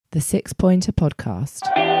The Six Pointer Podcast.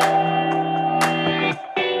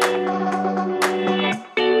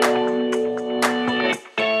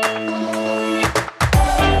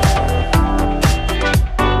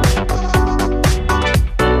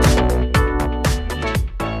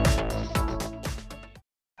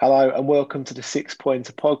 Hello and welcome to the Six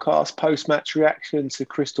Pointer Podcast, post-match reaction to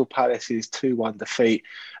Crystal Palace's 2-1 defeat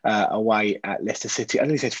away at Leicester City. I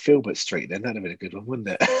nearly said Filbert Street then, that'd have been a good one, wouldn't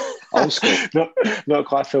it? Old school. not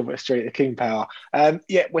quite Filbert Street, the King Power.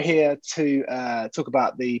 We're here to talk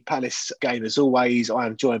about the Palace game as always. I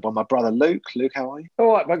am joined by my brother Luke. Luke, how are you?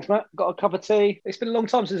 All right, thanks, Matt. Got a cup of tea. It's been a long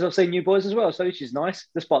time since I've seen you boys as well, so this is nice,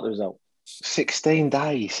 despite the result. 16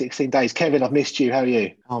 days. Kevin, I've missed you. How are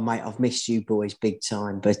you? Oh, mate, I've missed you boys big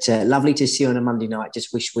time. But lovely to see you on a Monday night.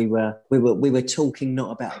 Just wish we were talking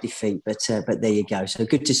not about defeat, but there you go. So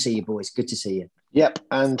good to see you, boys. Good to see you. Yep,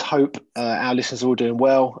 and hope our listeners are all doing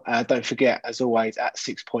well. Don't forget, as always, at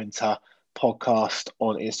Six Pointer Podcast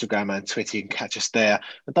on Instagram and Twitter. You can catch us there.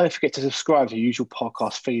 And don't forget to subscribe to your usual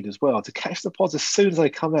podcast feed as well to catch the pods as soon as they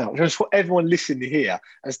come out. Which is what everyone listening here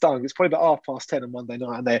has done. It's probably about 10:30 on Monday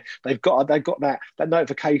night, and they've got that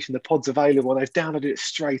notification, the pod's available, and they've downloaded it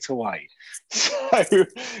straight away. So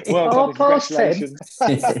well done, and congratulations.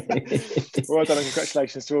 Well done and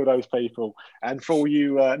congratulations to all those people. And for all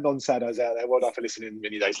you non-sadders out there, well done for listening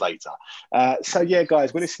many days later.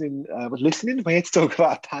 Guys, we're listening. We're here to talk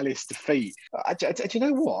about a Palace defeat. Do you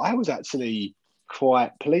know what? I was actually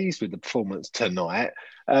quite pleased with the performance tonight.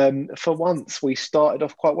 For once, we started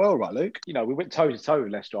off quite well, right, Luke? You know, we went toe-to-toe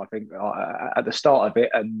with Leicester, I think, at the start of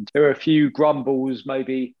it. And there were a few grumbles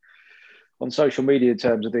maybe on social media in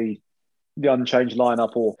terms of the unchanged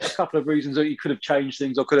lineup, or a couple of reasons that you could have changed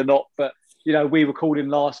things or could have not. But, you know, we were called in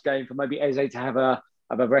last game for maybe Eze to have a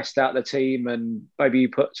rest out the team, and maybe you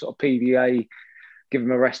put sort of PVA, give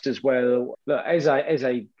him a rest as well. Look, Eze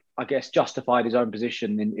I guess, justified his own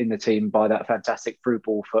position in the team by that fantastic through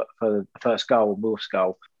ball for the first goal and Wolf's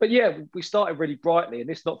goal. But yeah, we started really brightly, and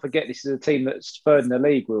let's not forget this is a team that's third in the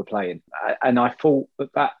league we were playing. And I thought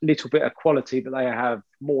that little bit of quality that they have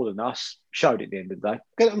more than us showed at the end of the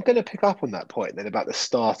day. I'm going to pick up on that point then about the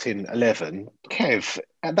starting 11. Kev,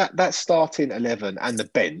 that starting 11 and the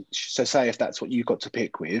bench, so say if that's what you got to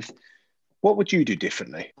pick with, what would you do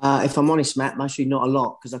differently? If I'm honest, Matt, mostly not a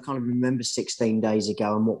lot, because I kind of remember 16 days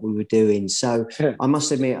ago and what we were doing. So I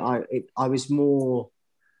must admit, I was more,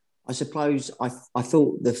 I suppose, I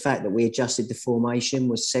thought the fact that we adjusted the formation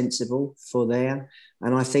was sensible for there.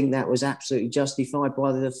 And I think that was absolutely justified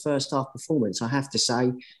by the first half performance. I have to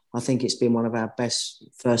say, I think it's been one of our best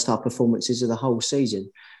first half performances of the whole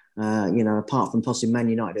season. Apart from possibly Man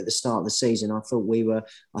United at the start of the season, I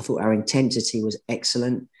thought our intensity was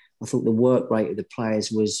excellent. I thought the work rate of the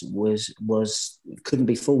players was couldn't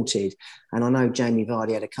be faulted. And I know Jamie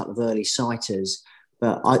Vardy had a couple of early sighters,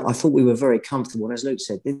 but I thought we were very comfortable. And as Luke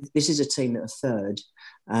said, this is a team that are third,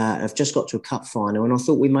 have just got to a cup final, and I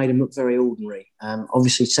thought we made them look very ordinary.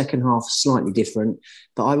 Obviously, second half slightly different,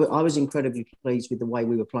 but I was incredibly pleased with the way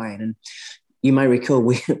we were playing. And you may recall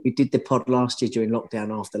we did the pod last year during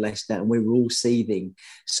lockdown after Leicester, and we were all seething.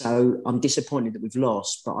 So I'm disappointed that we've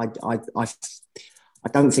lost, but I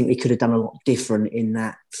don't think we could have done a lot different in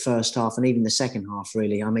that first half and even the second half,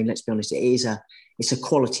 really. I mean, let's be honest, it's a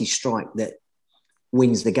quality strike that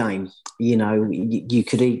wins the game. You know, you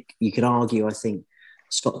could argue, I think,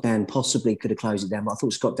 Scott Dann possibly could have closed it down, but I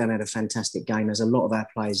thought Scott Dann had a fantastic game, as a lot of our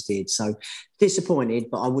players did. So disappointed,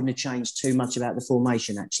 but I wouldn't have changed too much about the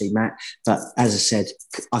formation, actually, Matt. But as I said,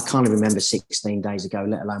 I can't remember 16 days ago,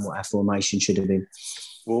 let alone what our formation should have been.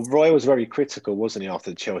 Well, Roy was very critical, wasn't he,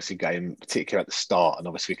 after the Chelsea game, particularly at the start? And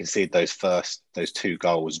obviously we conceded those two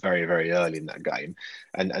goals very, very early in that game.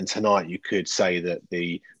 And tonight you could say that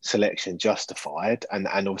the selection justified, and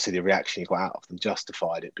obviously the reaction you got out of them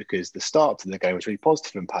justified it, because the start to the game was really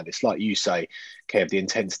positive in Palace. Like you say, Kev, the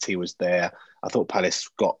intensity was there. I thought Palace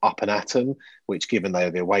got up and at them, which, given they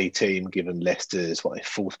were the away team, given Leicester's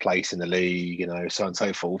fourth place in the league, so on and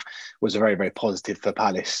so forth, was a very, very positive for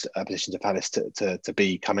Palace, position to Palace to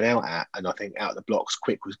be coming out at. And I think out of the blocks,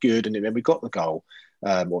 quick was good, and then we got the goal.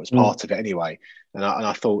 Or it was part of it anyway. And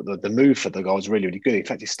I thought that the move for the goal was really, really good. In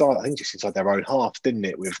fact, it started, I think, just inside their own half, didn't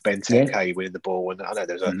it, with Benteke winning the ball. And I know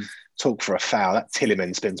there was a talk for a foul. That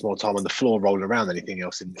Tielemans spends more time on the floor rolling around than anything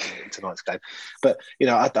else in tonight's game. But,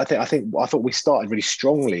 I thought we started really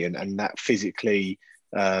strongly, and that physically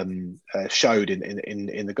showed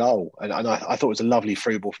in the goal. And I thought it was a lovely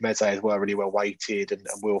through ball from Eze as well, really well weighted, and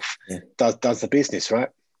Wilf does the business, right?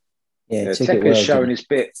 Yeah, Teke's shown his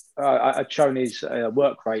bit. Shown his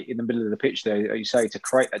work rate in the middle of the pitch there, you say, to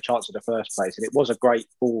create that chance in the first place. And it was a great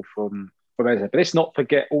ball from But let's not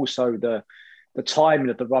forget also the timing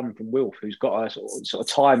of the run from Wilf, who's got a sort of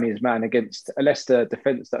timing his man against a Leicester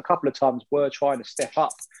defence that a couple of times were trying to step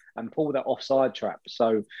up and pull that offside trap.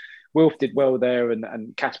 So Wilf did well there,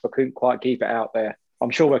 and Casper couldn't quite keep it out there. I'm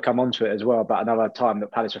sure we'll come on to it as well about another time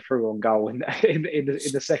that Palace were through on goal in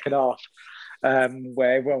the second half,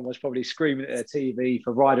 where everyone was probably screaming at their TV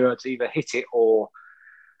for Ryder to either hit it or...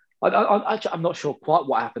 I'm not sure quite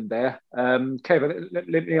what happened there. Kevin, let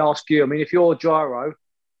me ask you. I mean, if you're Gyro,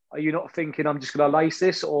 are you not thinking I'm just going to lace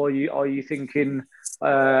this, or are you thinking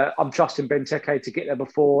I'm trusting Benteke to get there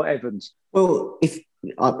before Evans? Well, if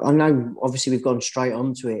I know, obviously we've gone straight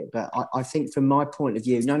onto it, but I think from my point of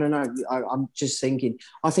view, no. I'm just thinking.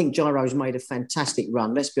 I think Gyro's made a fantastic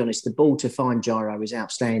run. Let's be honest, the ball to find Gyro is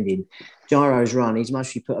outstanding. Gyro's run, he's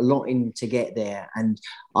mostly put a lot in to get there, and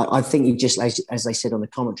I think he just, as they said on the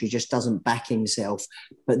commentary, just doesn't back himself.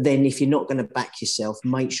 But then, if you're not going to back yourself,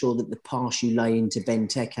 make sure that the pass you lay into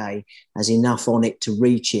Benteke has enough on it to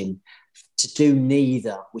reach him. To do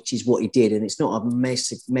neither, which is what he did, and it's not a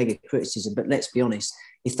massive mega criticism, but let's be honest,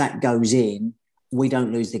 if that goes in, we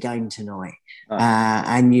don't lose the game tonight.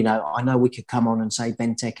 And I know we could come on and say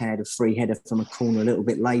Benteke had a free header from a corner a little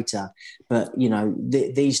bit later, but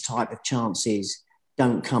these type of chances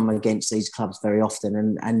don't come against these clubs very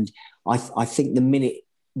often, and I think the minute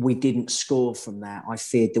we didn't score from that, I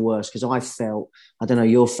feared the worst, because I felt, I don't know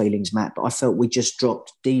your feelings, Matt, but I felt we just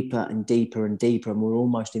dropped deeper and deeper and deeper, and we were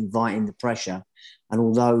almost inviting the pressure. And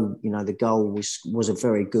although, the goal was a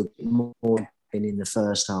very good more in the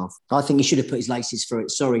first half, I think he should have put his laces through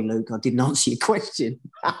it. Sorry, Luke, I didn't answer your question.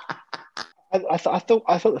 I thought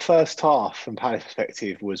the first half, from Palace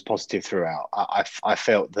perspective, was positive throughout. I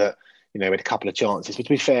felt that, we had a couple of chances, but to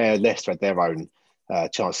be fair, Leicester had their own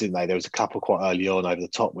chance, didn't they? There was a couple quite early on over the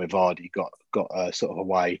top where Vardy got sort of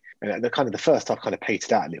away, and the first half kind of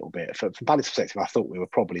petered out a little bit. From Palace's perspective, I thought we were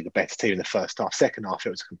probably the better team in the first half. Second half,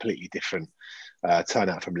 it was a completely different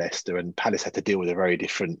turnout from Leicester, and Palace had to deal with a very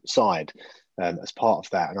different side as part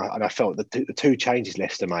of that. And I felt that the two changes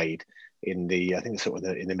Leicester made in the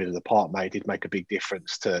middle of the park did make a big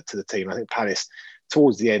difference to the team. I think Palace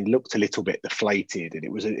towards the end looked a little bit deflated, and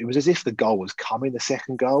it was as if the goal was coming, the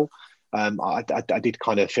second goal. I did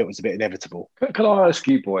kind of feel it was a bit inevitable. Can I ask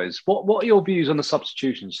you, boys, what are your views on the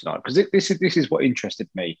substitutions tonight? Because this is what interested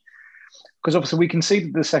me. Because obviously we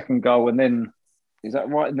conceded the second goal, and then, is that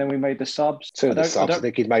right? And then we made the subs. I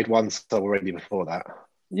think he'd made one sub already before that.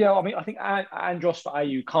 Yeah, I mean, I think Andros for AU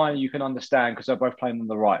you can understand because they're both playing on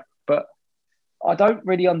the right, but I don't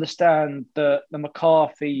really understand the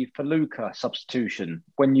McCarthy for Luca substitution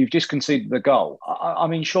when you've just conceded the goal. I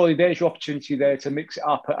mean, surely there's your opportunity there to mix it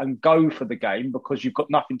up and go for the game because you've got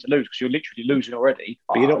nothing to lose because you're literally losing already.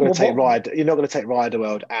 But you're not going to take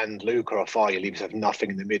Riederwald and Luca off, are you? Leave yourself nothing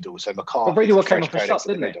in the middle. So McCarthy. But Riederwald came off the shot,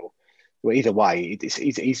 didn't he? Well, either way,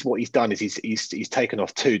 he's what he's done is he's taken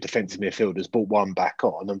off two defensive midfielders, brought one back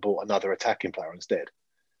on, and brought another attacking player instead.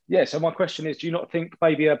 Yeah, so my question is, do you not think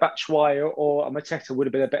maybe a Batshuayi or a Mateta would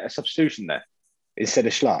have been a better substitution there? Instead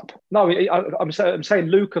of Schlapp? No, I'm saying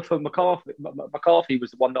Luca for McCarthy. McCarthy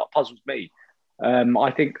was the one that puzzles me.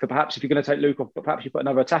 I think that perhaps if you're going to take Luca, perhaps you put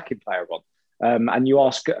another attacking player on. And you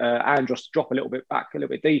ask Andros to drop a little bit back, a little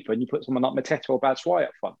bit deeper, and you put someone like Mateta or Batshuayi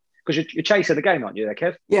up front. Because you're chasing the game, aren't you there,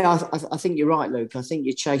 Kev? Yeah, I think you're right, Luke. I think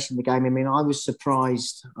you're chasing the game. I mean, I was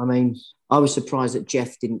surprised that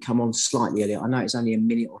Jeff didn't come on slightly earlier. I know it's only a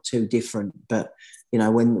minute or two different, but,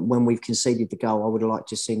 when we've conceded the goal, I would have liked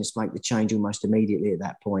to have seen us make the change almost immediately at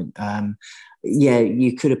that point.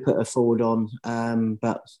 You could have put a forward on,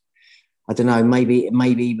 but I don't know, maybe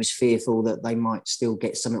he was fearful that they might still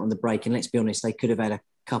get something on the break. And let's be honest, they could have had a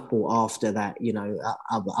couple after that,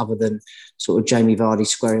 other than sort of Jamie Vardy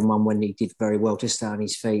squaring one when he did very well to stay on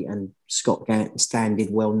his feet, and Scott Stan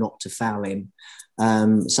did well not to foul him.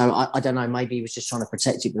 So I don't know, maybe he was just trying to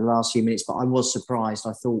protect it for the last few minutes, but I was surprised.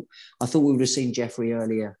 I thought we would have seen Jeffrey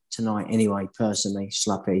earlier tonight anyway, personally,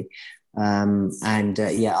 Slappy.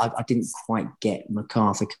 I didn't quite get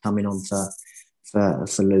McCarthy coming on for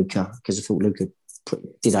Luca, because I thought Luca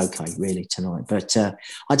did okay really tonight. But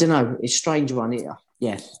I don't know, it's a strange one.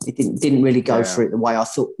 It didn't really go for it the way I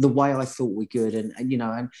thought we could, and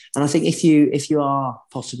I think if you are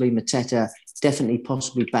possibly Mateta, definitely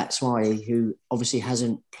possibly Batshuayi, who obviously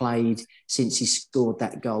hasn't played since he scored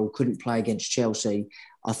that goal, couldn't play against Chelsea.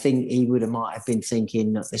 I think he might have been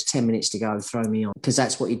thinking, there's 10 minutes to go, throw me on, because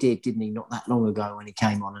that's what he did, didn't he? Not that long ago when he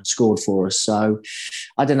came on and scored for us. So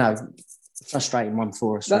I don't know. Frustrating one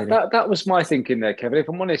for us, really. That was my thinking there, Kevin. If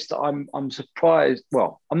I'm honest, I'm surprised.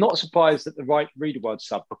 Well, I'm not surprised at the right Riederwald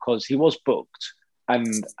sub, because he was booked,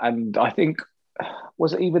 and I think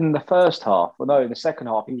was it even in the first half? Well, no, in the second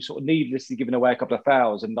half, he was sort of needlessly giving away a couple of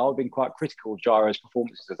fouls, and I've been quite critical of Gyro's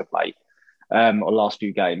performances as a play or last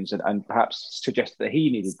few games, and perhaps suggested that he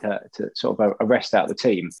needed to sort of arrest out the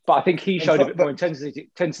team. But I think he showed a bit more intensity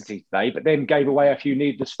today, but then gave away a few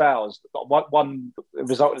needless fouls. One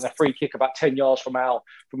resulted in a free kick about 10 yards from our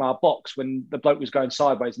box when the bloke was going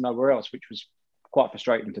sideways and nowhere else, which was quite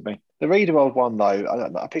frustrating to me. The Riederwald one,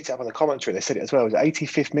 though, I picked it up on the commentary. They said it as well. It was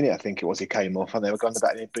 85th minute, I think it was. He came off, and they were going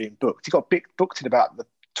about him being booked. He got booked in about the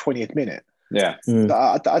 20th minute. Yeah,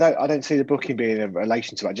 I don't see the booking being in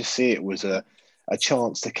relation to it. I just see it was a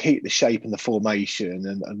chance to keep the shape and the formation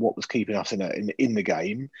and what was keeping us in the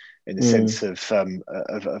game, in the sense of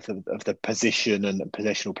the position and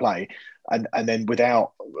possessional play, and then but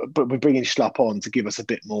we're bringing Schlupp on to give us a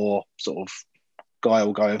bit more sort of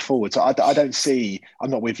guile going forward. So I don't see.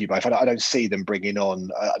 I'm not with you both. I don't see them bringing on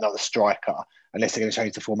another striker unless they're going to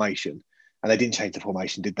change the formation. And they didn't change the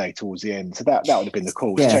formation, did they, towards the end? So that would have been the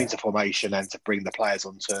call, to change the formation and to bring the players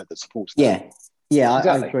on that supports them. Yeah,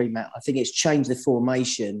 exactly. I agree, Matt. I think it's changed the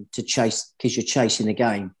formation to chase, because you're chasing the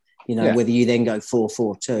game. You know, whether you then go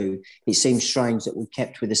 4-4-2, it seems strange that we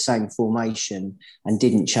kept with the same formation and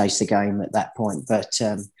didn't chase the game at that point. But,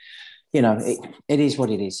 you know, it is what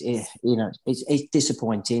it is. It's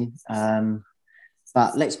disappointing.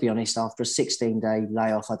 But let's be honest, after a 16-day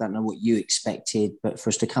layoff, I don't know what you expected, but for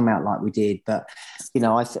us to come out like we did. But, you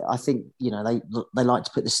know, I think, you know, they like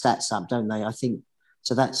to put the stats up, don't they? I think,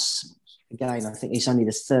 so that's, again, I think it's only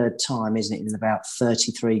the third time, isn't it, in about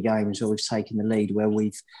 33 games where we've taken the lead, where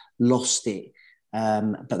we've lost it.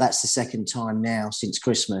 But that's the second time now since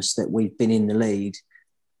Christmas that we've been in the lead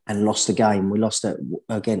and lost the game. We lost it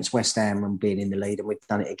against West Ham and being in the lead, and we've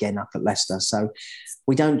done it again up at Leicester. So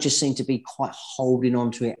we don't just seem to be quite holding on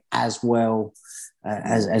to it as well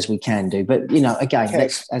as we can do. But, you know, again,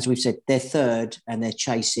 as we've said, they're third and they're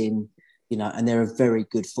chasing, you know, and they're a very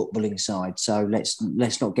good footballing side. So let's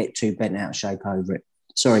not get too bent out of shape over it.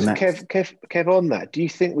 Sorry, Matt. Kev, on that, do you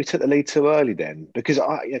think we took the lead too early then? Because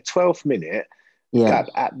 12th minute,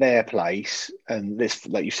 at their place, and this,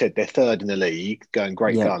 like you said, they're third in the league, going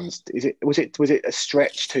great guns. Was it a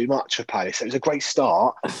stretch too much for Palace? It was a great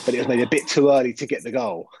start, but it was maybe a bit too early to get the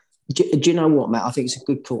goal. Do you know what, Matt? I think it's a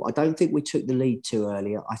good call. I don't think we took the lead too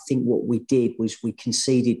early. I think what we did was we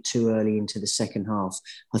conceded too early into the second half.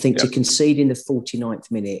 I think to concede in the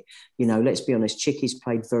 49th minute, you know, let's be honest, Chicky's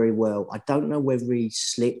played very well. I don't know whether he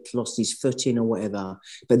slipped, lost his footing or whatever,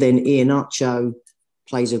 but then Iheanacho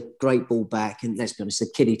plays a great ball back, and let's be honest,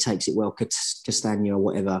 the kiddie takes it well, Castagna or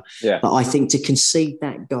whatever. Yeah. But I think to concede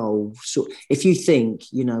that goal, so if you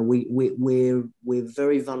think, you know, we're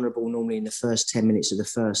very vulnerable normally in the first 10 minutes of the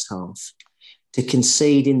first half. To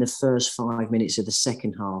concede in the first 5 minutes of the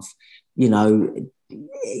second half, you know,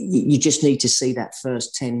 you just need to see that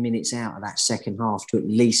first 10 minutes out of that second half to at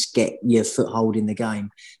least get your foothold in the game.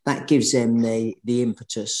 That gives them the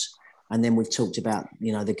impetus. And then we've talked about,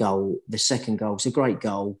 you know, the goal. The second goal was a great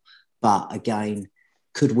goal, but again,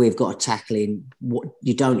 could we have got a tackle in? What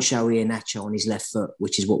you don't show Iheanacho on his left foot,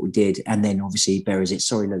 which is what we did, and then obviously he buries it.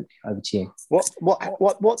 Sorry, Luke, over to you.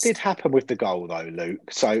 What did happen with the goal though,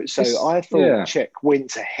 Luke? So I thought Cech went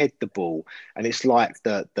to head the ball, and it's like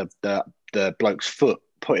the bloke's foot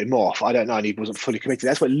put him off. I don't know, and he wasn't fully committed.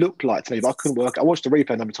 That's what it looked like to me, but I couldn't work. I watched the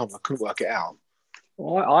replay a number of times. I couldn't work it out.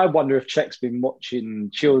 I wonder if Czech's been watching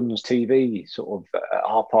children's TV sort of at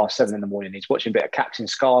 7:30 in the morning. He's watching a bit of Captain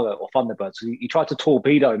Scarlet or Thunderbirds. He tried to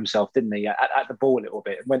torpedo himself, didn't he, at the ball a little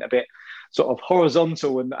bit, and went a bit sort of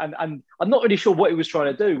horizontal. And I'm not really sure what he was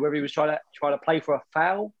trying to do, whether he was trying to play for a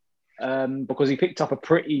foul, because he picked up a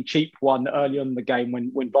pretty cheap one early on in the game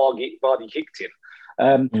when Vardy kicked him.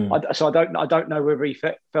 So I don't know whether he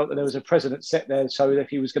felt that there was a precedent set there, so if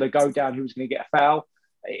he was going to go down, he was going to get a foul.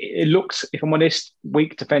 It looks, if I'm honest,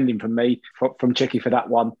 weak defending from me, from Chicky for that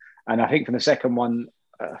one. And I think from the second one,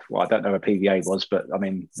 I don't know where PVA was, but I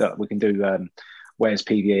mean, we can do where's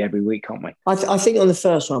PVA every week, can't we? I think on the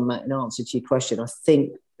first one, Matt, in answer to your question, I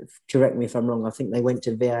think, correct me if I'm wrong, I think they went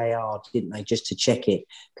to VAR, didn't they, just to check it?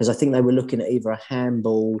 Because I think they were looking at either a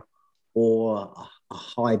handball or a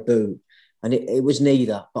high boot. And it was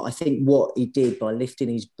neither. But I think what he did by lifting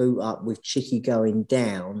his boot up with Chicky going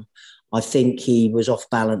down, I think he was off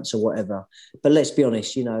balance or whatever. But let's be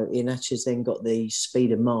honest, you know, Iheanacho's then got the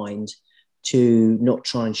speed of mind to not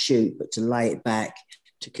try and shoot, but to lay it back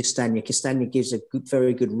to Castagna. Castagna gives a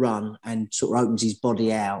very good run and sort of opens his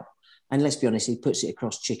body out. And let's be honest, he puts it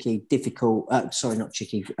across Chicky. Difficult, not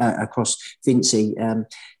Chicky, across Vincey.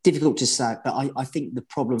 Difficult to say, but I think the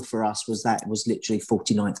problem for us was that it was literally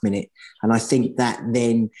 49th minute. And I think that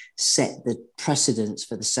then set the precedence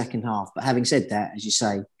for the second half. But having said that, as you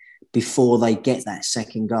say, before they get that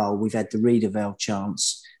second goal, we've had the Riedewald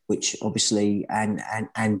chance, which obviously, and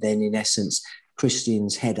then in essence,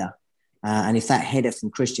 Christian's header. And if that header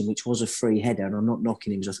from Christian, which was a free header, and I'm not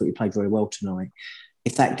knocking him because I thought he played very well tonight,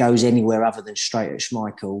 if that goes anywhere other than straight at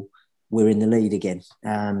Schmeichel, we're in the lead again.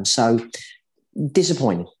 So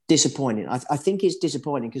disappointing. I think it's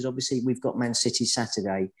disappointing because obviously we've got Man City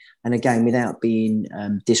Saturday. And again, without being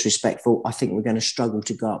disrespectful, I think we're going to struggle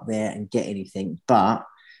to go up there and get anything. But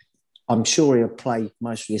I'm sure he'll play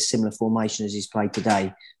mostly a similar formation as he's played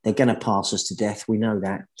today. They're going to pass us to death. We know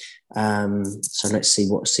that. So let's see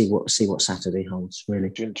what Saturday holds. Really.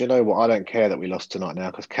 Do you know what? I don't care that we lost tonight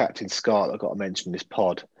now because Captain Scarlett, I've got to mention this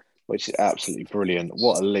pod, which is absolutely brilliant.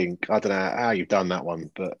 What a link! I don't know how you've done that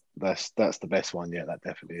one, but that's the best one. Yeah, that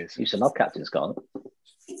definitely is. You used to love Captain Scarlett.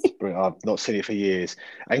 I've not seen it for years.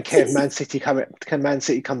 And Kev, can Man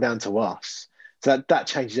City come down to us? So that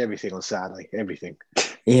changes everything on Saturday. Everything.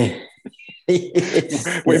 Yeah.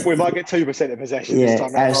 we might get 2% of possession this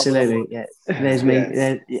time. Absolutely. Yeah. There's me,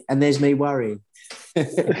 and there's me worrying.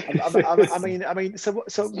 I mean, so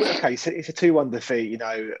okay. So it's a 2-1 defeat. You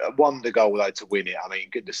know, a wonder goal though to win it. I mean,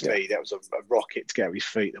 goodness me, that was a rocket to get on his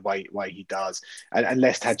feet the way he does. And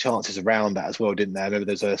Leicester had chances around that as well, didn't they? I remember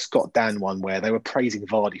there's a Scott Dan one where they were praising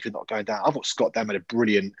Vardy for not going down. I thought Scott Dan made a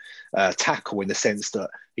brilliant tackle in the sense that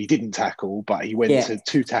he didn't tackle, but he went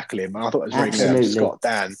to tackle him. And I thought it was very clear from Scott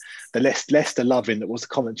Dan. The Leicester loving that was the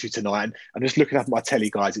commentary tonight. And I'm just looking at my telly,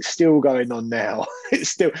 guys. It's still going on now. It's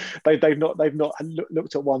still they've not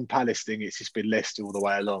looked at one Palace thing. It's just been Leicester all the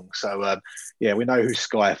way along. So we know who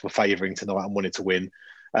Sky were favouring tonight and wanted to win.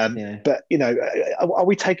 But you know, are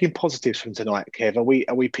we taking positives from tonight, Kev?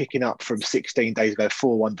 Are we picking up from 16 days ago,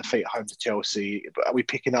 4-1 defeat at home to Chelsea? Are we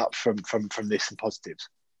picking up from this some positives?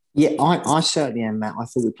 Yeah, I certainly am, Matt. I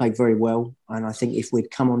thought we played very well. And I think if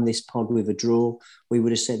we'd come on this pod with a draw, we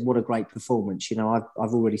would have said, what a great performance. You know,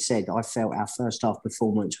 I've already said, I felt our first half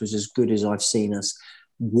performance was as good as I've seen us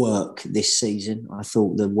work this season. I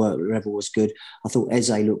thought the work level was good. I thought Eze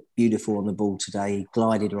looked beautiful on the ball today. He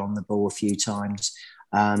glided on the ball a few times.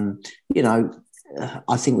 You know,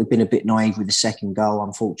 I think we've been a bit naive with the second goal,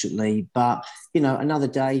 unfortunately. But, you know, another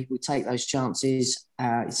day, we take those chances.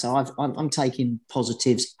 So I'm taking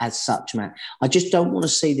positives as such, Matt. I just don't want to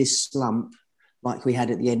see this slump like we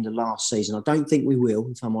had at the end of last season. I don't think we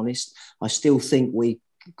will, if I'm honest. I still think we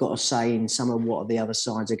got a say in some of what the other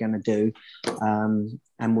sides are going to do.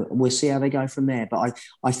 And we'll see how they go from there. But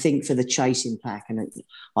I think for the chasing pack, and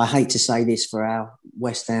I hate to say this for our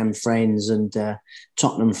West Ham friends and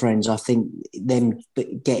Tottenham friends, I think them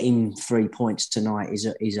getting 3 points tonight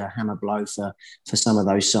is a hammer blow for some of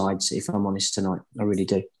those sides, if I'm honest tonight. I really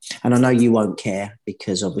do. And I know you won't care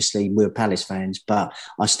because obviously we're Palace fans, but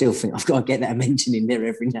I still think I've got to get that mention in there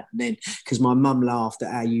every now and then because my mum laughed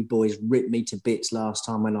at how you boys ripped me to bits last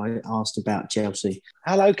time when I asked about Chelsea.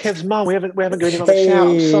 Hello, Kev's mum. We haven't given him a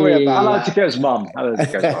shout. I'm sorry about Hello that. to Kev's mum. Hello to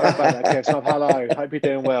Kev's mum. Kev's mum. Hello. Hope you're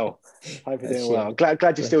doing well. I'm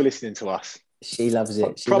glad you're still listening to us. She loves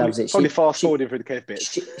it. Probably fast forwarding through the Kev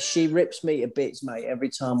bits. She rips me to bits, mate, every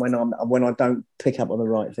time when I don't pick up on the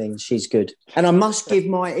right thing. She's good. And I must give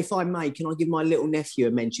if I may, can I give my little nephew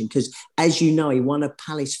a mention? Because as you know, he won a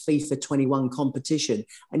Palace FIFA 21 competition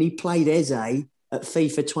and he played Eze at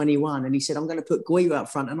FIFA 21 and he said, I'm going to put Guido up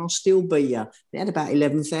front and I'll still beat you. They had about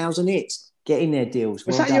 11,000 hits. Get in there, Deals.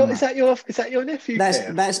 Is that your nephew?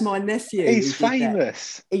 That's my nephew. He's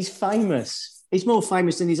famous. He's famous. He's more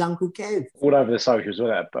famous than his uncle Kev. All over the socials,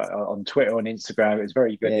 but on Twitter, on Instagram, it was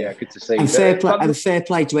very good. Yeah, good to see. And fair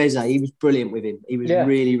play to Eze. He was brilliant with him. He was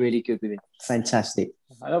really, really good with him. Fantastic.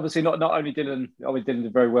 And obviously, not only Dylan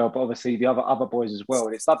did very well, but obviously the other boys as well.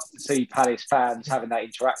 And it's lovely to see Palace fans having that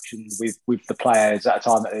interaction with the players at a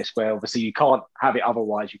time like this, where obviously you can't have it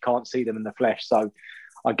otherwise. You can't see them in the flesh. So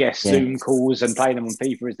I guess Zoom calls and playing them on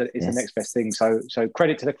FIFA is the next best thing. So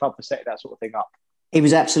credit to the club for setting that sort of thing up. He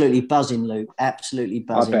was absolutely buzzing, Luke. Absolutely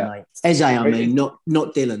buzzing, mate. Eze, I mean, not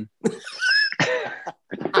Dylan.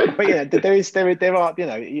 But yeah, there are, you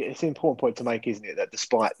know, it's an important point to make, isn't it? That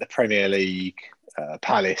despite the Premier League,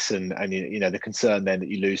 Palace, and you know the concern then that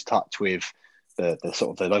you lose touch with the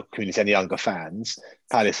sort of the local community and the younger fans,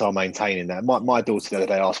 Palace are maintaining that. My daughter the other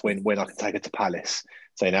day asked when I can take her to Palace.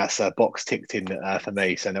 So that's a box ticked in for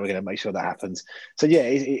me. So now we're going to make sure that happens. So yeah,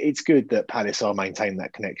 it's good that Palace are maintaining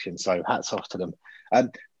that connection. So hats off to them.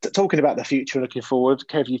 talking about the future and looking forward,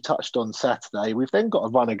 Kev, you touched on Saturday. We've then got a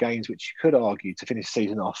run of games which you could argue to finish the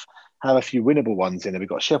season off have a few winnable ones in there. We've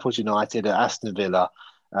got Sheffield United, Aston Villa,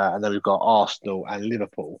 and then we've got Arsenal and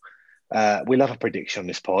Liverpool. We love a prediction on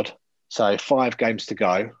this pod. So 5 games to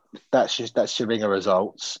go. That's your ring of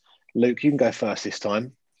results. Luke, you can go first this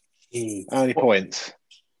time. How many points?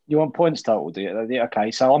 You want points total, do you? Yeah,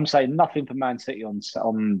 okay, so I'm saying nothing for Man City on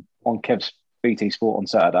Kev's BT Sport on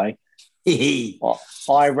Saturday.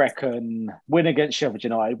 I reckon win against Sheffield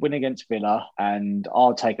United, win against Villa, and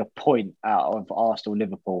I'll take a point out of Arsenal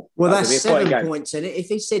Liverpool. Well, that's 7 points in it. If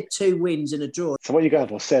he said 2 wins and a draw. So what are you going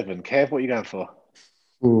for? 7. Kev, what are you going for?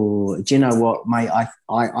 Oh, do you know what, mate?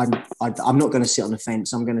 I'm not going to sit on the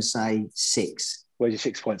fence. I'm going to say 6. Where's your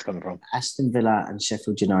 6 points coming from? Aston Villa and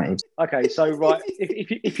Sheffield United. Okay, so right,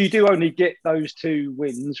 if you do only get those 2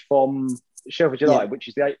 wins from Sheffield United, which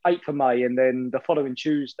is the 8th of May, and then the following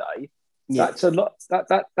Tuesday. That's a lot.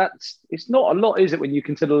 That's it's not a lot, is it? When you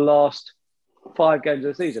consider the last 5 games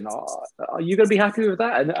of the season, are you going to be happy with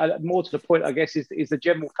that? And more to the point, I guess, is the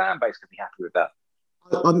general fan base going to be happy with that?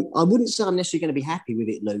 I wouldn't say I'm necessarily going to be happy with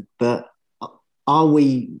it, Luke. But are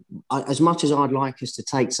we? As much as I'd like us to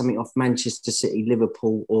take something off Manchester City,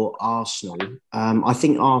 Liverpool, or Arsenal, I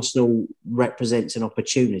think Arsenal represents an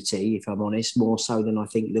opportunity. If I'm honest, more so than I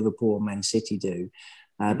think Liverpool or Man City do.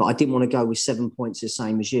 But I didn't want to go with 7 points the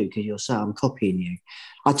same as you because you'll say I'm copying you.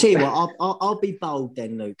 I'll tell you what, I'll be bold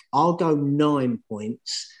then, Luke. I'll go 9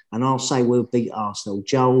 points and I'll say we'll beat Arsenal.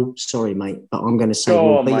 Joel, sorry, mate, but I'm going to say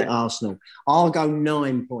we'll beat Arsenal. I'll go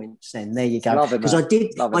 9 points then. There you go. Because I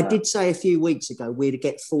did say a few weeks ago we'd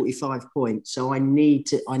get 45 points. So I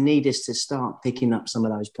need us to start picking up some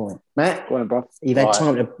of those points. Matt, go on, bro. You've had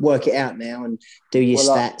time to work it out now and do your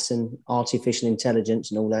stats and artificial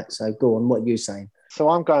intelligence and all that. So go on, what are you saying? So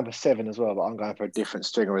I'm going for 7 as well, but I'm going for a different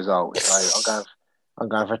string of results. So I'm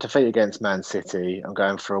going for a defeat against Man City. I'm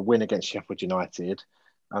going for a win against Sheffield United.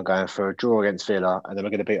 I'm going for a draw against Villa, and then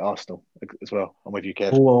we're going to beat Arsenal as well. I'm with you,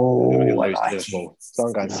 Kev. Whoa, and then we're going to lose to Liverpool. So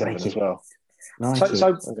I'm going 7 as well.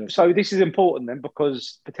 So this is important then,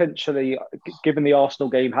 because potentially, given the Arsenal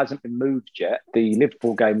game hasn't been moved yet, the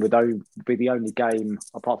Liverpool game would be the only game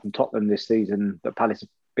apart from Tottenham this season that Palace have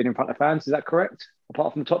been in front of fans. Is that correct?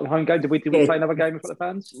 Apart from the Tottenham home game, did we play another game in front of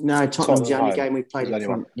fans? No, Tottenham's the only game we played in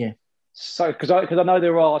front. Yeah. So, because I know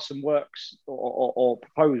there are some works or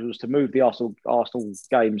proposals to move the Arsenal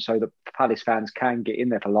game so that Palace fans can get in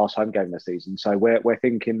there for the last home game of the season. So we're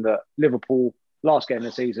thinking that Liverpool last game of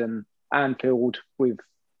the season, Anfield with,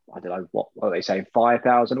 I don't know, what are they saying,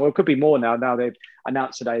 5,000, or it could be more now. Now they've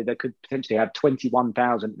announced today they could potentially have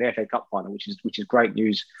 21,000 the FA Cup final, which is great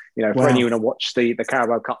news. You know, for anyone who watched the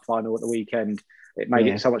Carabao Cup final at the weekend, it made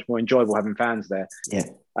it so much more enjoyable having fans there. Yeah,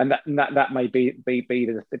 and that may be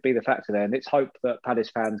the factor there. And it's hoped that Palace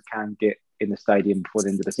fans can get in the stadium before the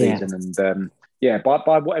end of the season. Yeah. And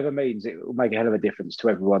by whatever means, it will make a hell of a difference to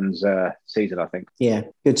everyone's season, I think. Yeah,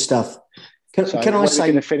 good stuff. Can I say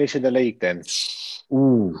going to finish in the league then?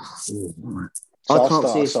 Ooh. I can't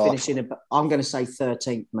see us finishing. I'm going to say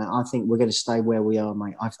 13th, mate. I think we're going to stay where we are,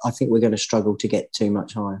 mate. I think we're going to struggle to get too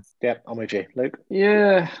much higher. Yeah, I'm with you, Luke.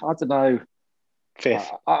 Yeah, I don't know.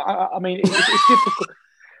 5th. I mean, it's difficult.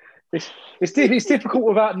 It's difficult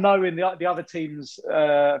without knowing the other teams'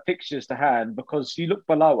 fixtures to hand, because you look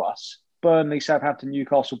below us: Burnley, Southampton,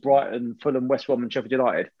 Newcastle, Brighton, Fulham, West Brom, and Sheffield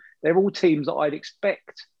United. They're all teams that I'd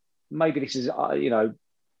expect. Maybe this is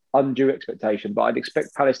undue expectation, but I'd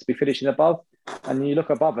expect Palace to be finishing above. And you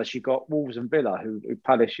look above us, you've got Wolves and Villa, who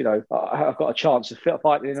Palace, have got a chance of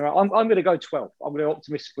fighting in around. I'm going to go 12th. I'm going to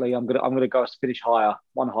optimistically. I'm going to go to finish higher,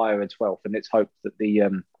 one higher in 12th, and let's hope that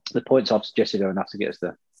the points I've suggested are enough to get us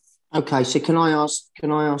there. Okay, so can I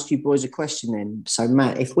ask you boys a question then? So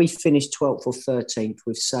Matt, if we finish 12th or 13th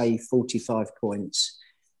with say 45 points,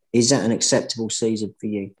 is that an acceptable season for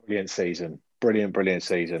you? Brilliant season. Brilliant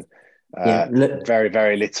season. Very,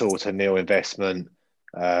 very little to nil investment.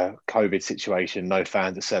 COVID situation, no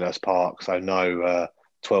fans at Selhurst Park, so no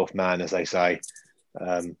 12th man, as they say.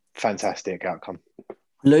 Fantastic outcome.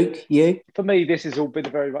 Luke, you? For me, this has all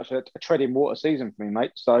been very much a treading water season for me,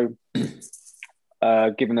 mate. So,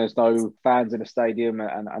 given there's no fans in the stadium,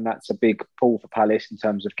 and that's a big pull for Palace in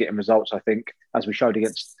terms of getting results, I think, as we showed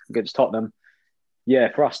against Tottenham.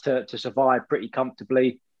 Yeah, for us to survive pretty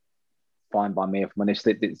comfortably, fine by me, if I'm honest.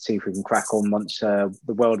 Let's see if we can crack on once the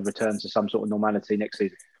world returns to some sort of normality next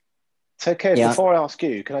season. So, Kev, before I ask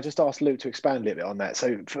you, can I just ask Luke to expand a little bit on that?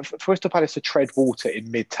 So, for Crystal Palace to tread water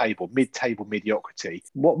in mid-table mediocrity,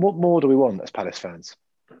 what more do we want as Palace fans?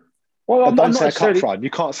 Well, don't say a cup run.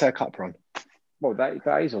 You can't say a cup run. well, that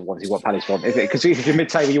is obviously what Palace want, isn't it? Because if you're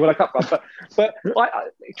mid-table, you want a cup run. But I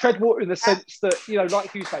tread water in the sense that,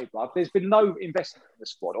 like you say, Blood, there's been no investment in the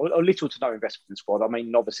squad, or little to no investment in the squad. I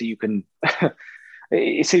mean, obviously, you can.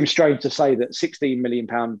 It seems strange to say that £16 million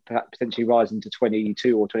potentially rising to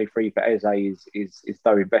 22 or 23 for Eze is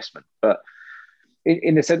no investment, but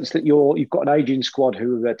in the sense that you've got an aging squad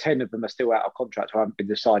who 10 of them are still out of contract who haven't been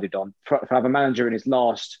decided on. For have a manager in his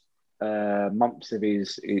last months of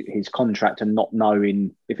his contract and not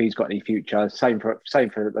knowing if he's got any future. Same for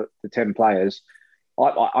the 10 players.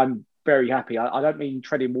 I'm very happy. I don't mean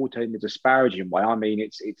treading water in a disparaging way. I mean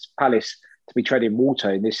it's Palace to be treading water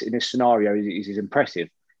in this scenario is impressive,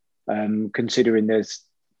 considering there's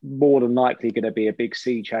more than likely going to be a big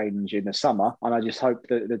sea change in the summer. And I just hope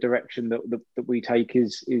that the direction that we take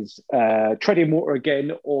is treading water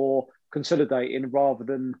again or consolidating rather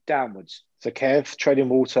than downwards. So Kev, treading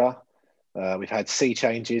water. We've had sea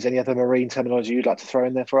changes. Any other marine terminology you'd like to throw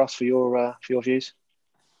in there for us for your views?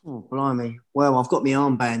 Oh, blimey. Well, I've got my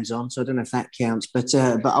armbands on, so I don't know if that counts. But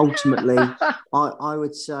ultimately, I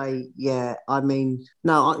would say, yeah. I mean,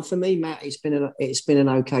 no. For me, Matt, it's been an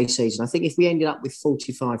okay season. I think if we ended up with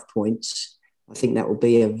 45 points, I think that would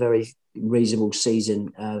be a very reasonable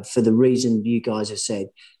season. For the reason you guys have said,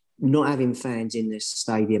 not having fans in this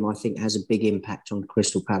stadium, I think, has a big impact on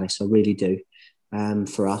Crystal Palace. I really do,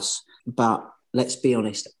 for us. But let's be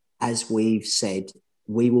honest, as we've said,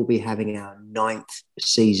 we will be having our 9th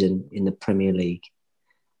season in the Premier League.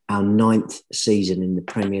 Our 9th season in the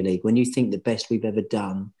Premier League. When you think the best we've ever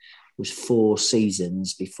done was 4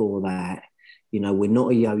 seasons before that, we're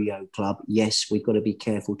not a yo-yo club. Yes, we've got to be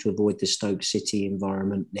careful to avoid the Stoke City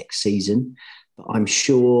environment next season. But I'm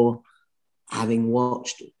sure, having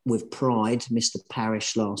watched with pride Mr.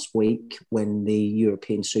 Parish last week when the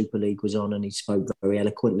European Super League was on, and he spoke very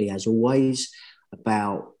eloquently, as always,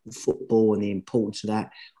 about football and the importance of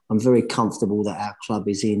that. I'm very comfortable that our club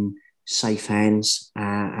is in safe hands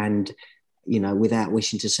and, without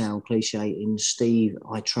wishing to sound cliche, in Steve,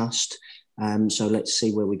 I trust. So let's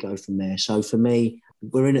see where we go from there. So for me,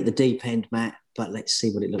 we're in at the deep end, Matt, but let's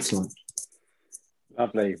see what it looks like.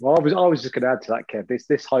 Lovely. Well, I was just going to add to that, Kev,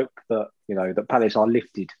 this hope that, that Palace are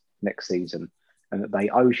lifted next season and that they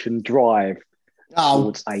ocean drive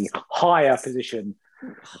towards a higher position.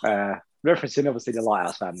 Referencing obviously the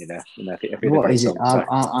Lighthouse family there. What is it?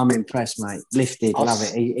 I'm impressed, mate. Lifted, love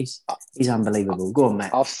it. He's unbelievable. Go on,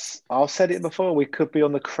 Matt. I've said it before. We could be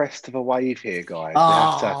on the crest of a wave here, guys.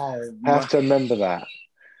 We have to remember that,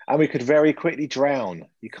 and we could very quickly drown.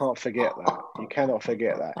 You can't forget that. You cannot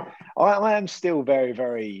forget that. I am still very,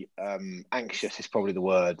 very anxious. Is probably the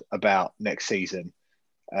word about next season.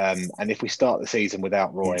 And if we start the season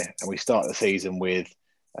without Roy, and we start the season with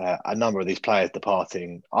a number of these players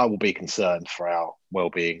departing, I will be concerned for our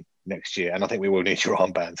well-being next year. And I think we will need your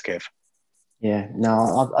armbands, Kev. Yeah,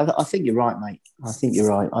 no, I think you're right, mate. I think you're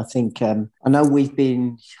right. I think I know we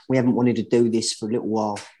haven't wanted to do this for a little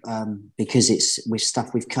while because it's with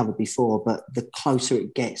stuff we've covered before. But the closer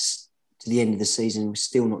it gets to the end of the season, we're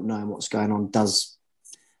still not knowing what's going on. Does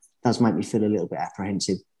make me feel a little bit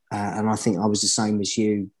apprehensive. And I think I was the same as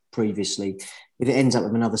you previously. If it ends up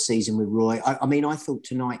with another season with Roy, I mean, I thought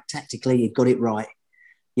tonight tactically he got it right,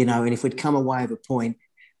 and if we'd come away with a point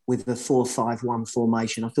with the 4-5-1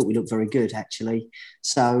 formation, I thought we looked very good, actually.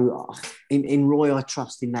 So in Roy, I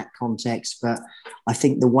trust in that context, but I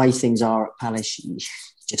think the way things are at Palace, you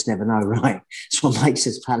just never know, right? It's what makes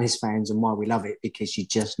us Palace fans and why we love it, because you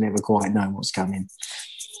just never quite know what's coming.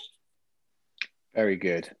 Very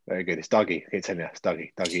good, very good. It's Dougie. It's him. It's Dougie.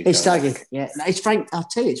 It's Dougie. Yeah, no, it's Frank. I'll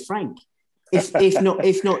tell you, it's Frank. If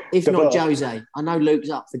not Jose. I know Luke's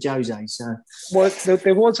up for Jose. So, well,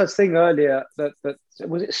 there was a thing earlier that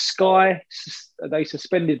was it Sky? They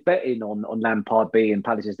suspended betting on Lampard being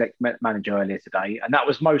Palace's next manager earlier today, and that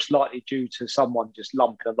was most likely due to someone just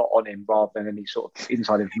lumping a lot on him rather than any sort of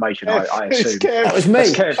inside information. I assume that was me.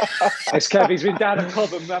 It's Kev. He's been down at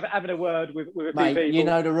Cobham having a word with a few people. You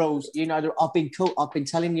know the rules. I've been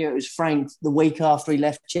telling you it was Frank the week after he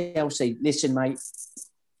left Chelsea. Listen, mate.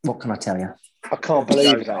 What can I tell you? I can't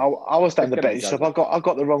believe it. I was down the betting shop. I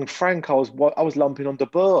got the wrong Frank. I was lumping on De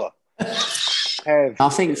Boer. I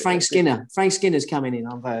think Frank Skinner's coming in.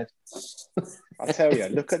 I've heard. I tell you,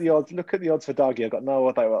 look at the odds. Look at the odds for Dougie. I've got no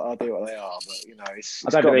idea what they are, but it's I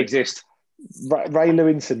don't know they exist. Ray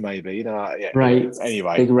Lewinson, maybe. Yeah. Ray.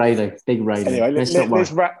 Anyway, big Ray. Anyway,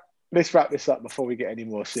 let's wrap this up before we get any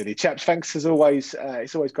more silly. Chaps, thanks as always.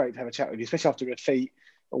 It's always great to have a chat with you, especially after a defeat.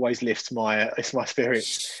 Always lifts my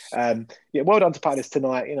spirits. Well done to Palace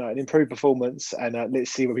tonight. An improved performance, and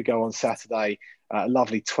let's see where we go on Saturday.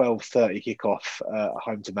 Lovely 12:30 kickoff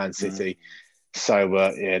home to Man City. So,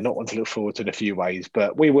 not one to look forward to in a few ways,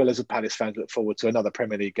 but we will, as a Palace fans, look forward to another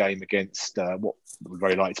Premier League game against what would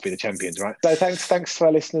very like to be the champions, right? So thanks to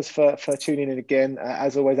our listeners for tuning in again.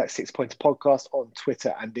 As always, that's 6 Pointer Podcast on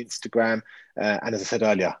Twitter and Instagram. And as I said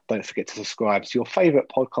earlier, don't forget to subscribe to your favourite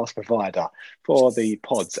podcast provider for the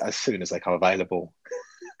pods as soon as they come available.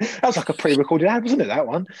 That was like a pre-recorded ad, wasn't it, that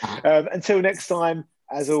one? Until next time,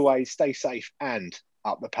 as always, stay safe and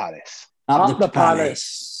up the Palace. Up the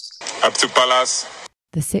Palace. Up to Palace.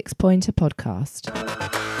 The 6 Pointer Podcast.